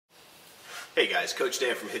Hey guys, Coach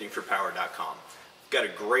Dan from HittingForPower.com. Got a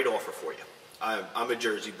great offer for you. I'm a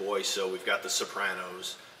Jersey boy, so we've got the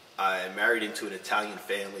Sopranos. I'm married into an Italian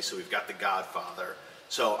family, so we've got the Godfather.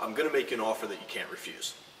 So I'm going to make you an offer that you can't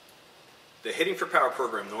refuse. The Hitting for Power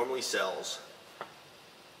program normally sells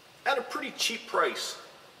at a pretty cheap price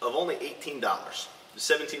of only $18,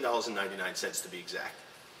 $17.99 to be exact.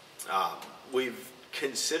 We've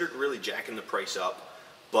considered really jacking the price up,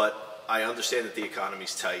 but I understand that the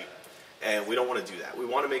economy's tight, and we don't want to do that. We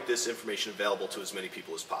want to make this information available to as many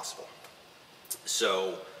people as possible.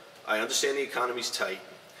 So I understand the economy's tight,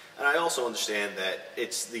 and I also understand that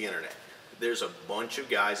it's the internet. There's a bunch of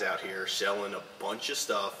guys out here selling a bunch of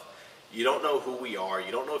stuff. You don't know who we are.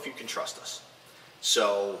 You don't know if you can trust us.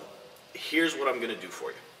 So here's what I'm going to do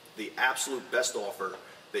for you. The absolute best offer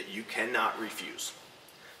that you cannot refuse.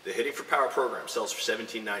 The Hitting for Power program sells for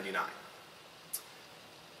 $17.99.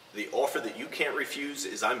 The offer that you can't refuse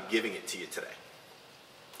is I'm giving it to you today.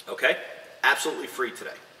 Okay? Absolutely free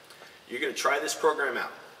today. You're going to try this program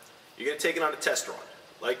out. You're going to take it on a test run.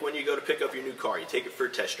 Like when you go to pick up your new car, you take it for a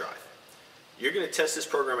test drive. You're going to test this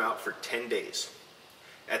program out for 10 days.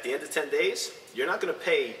 At the end of 10 days, you're not going to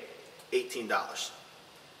pay $18.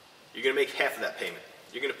 You're going to make half of that payment.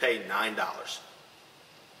 You're going to pay $9.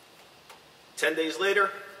 10 days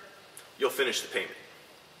later, you'll finish the payment.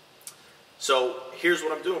 So here's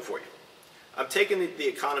what I'm doing for you. I'm taking the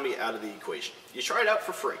economy out of the equation. You try it out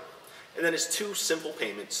for free. And then it's 2 simple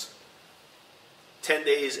payments, 10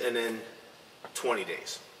 days and then 20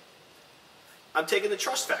 days. I'm taking the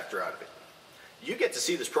trust factor out of it. You get to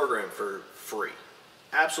see this program for free.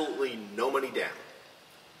 Absolutely no money down.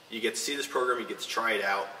 You get to see this program, you get to try it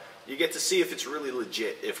out. You get to see if it's really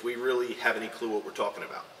legit, if we really have any clue what we're talking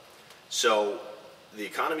about. So the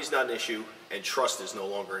economy's not an issue, and trust is no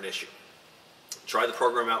longer an issue. Try the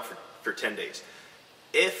program out for 10 days.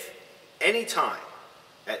 If any time,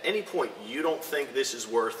 at any point, you don't think this is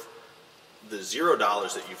worth the $0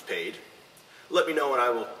 that you've paid, let me know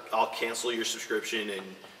and I'll cancel your subscription and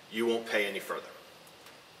you won't pay any further.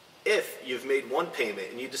 If you've made one payment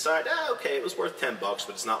and you decide, okay, it was worth 10 bucks,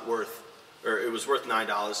 but it's not worth, or it was worth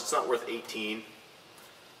 $9, it's not worth 18,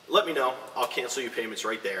 let me know. I'll cancel your payments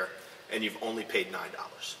right there, and you've only paid $9.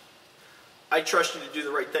 I trust you to do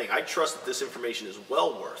the right thing. I trust that this information is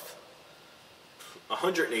well worth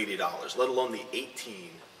 $180, let alone the $18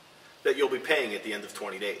 that you'll be paying at the end of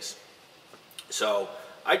 20 days. So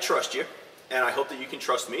I trust you, and I hope that you can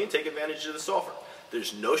trust me and take advantage of this offer.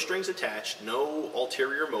 There's no strings attached, no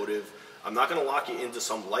ulterior motive. I'm not going to lock you into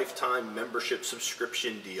some lifetime membership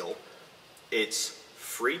subscription deal. It's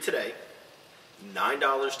free today,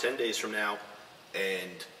 $9 10 days from now,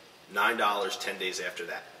 and $9 10 days after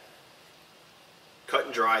that. Cut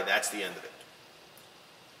and dry, that's the end of it.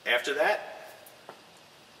 After that,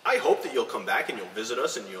 I hope that you'll come back and you'll visit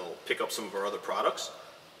us and you'll pick up some of our other products.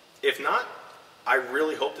 If not, I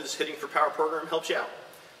really hope that this Hitting for Power program helps you out.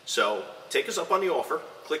 So take us up on the offer,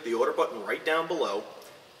 click the order button right down below.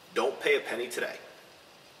 Don't pay a penny today.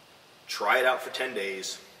 Try it out for 10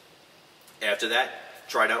 days. After that,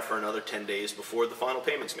 try it out for another 10 days before the final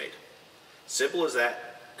payment's made. Simple as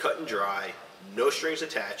that, cut and dry, no strings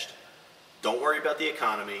attached. Don't worry about the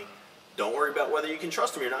economy. Don't worry about whether you can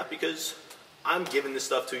trust me or not, because I'm giving this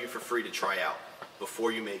stuff to you for free to try out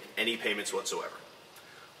before you make any payments whatsoever.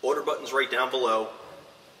 Order button's right down below.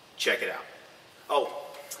 Check it out. Oh,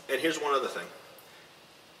 and here's one other thing.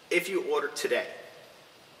 If you order today,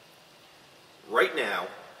 right now,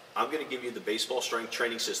 I'm going to give you the Baseball Strength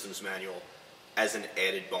Training Systems Manual as an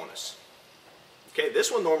added bonus. Okay, this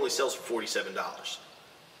one normally sells for $47.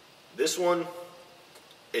 This one,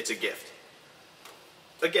 it's a gift.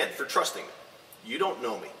 Again, for trusting me. You don't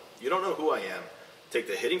know me. You don't know who I am. Take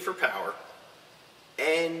the Hitting for Power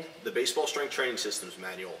and the Baseball Strength Training Systems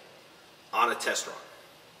Manual on a test run.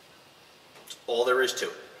 That's all there is to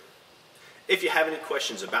it. If you have any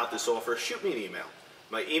questions about this offer, shoot me an email.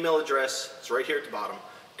 My email address is right here at the bottom,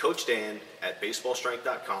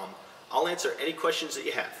 CoachDan@BaseballStrength.com. I'll answer any questions that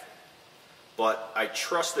you have. But I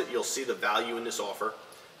trust that you'll see the value in this offer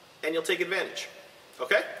and you'll take advantage.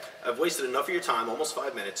 Okay? I've wasted enough of your time, almost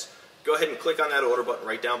 5 minutes. Go ahead and click on that order button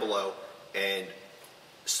right down below and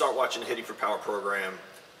start watching the Hitting for Power program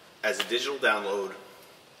as a digital download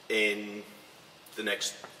in the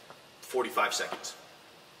next 45 seconds.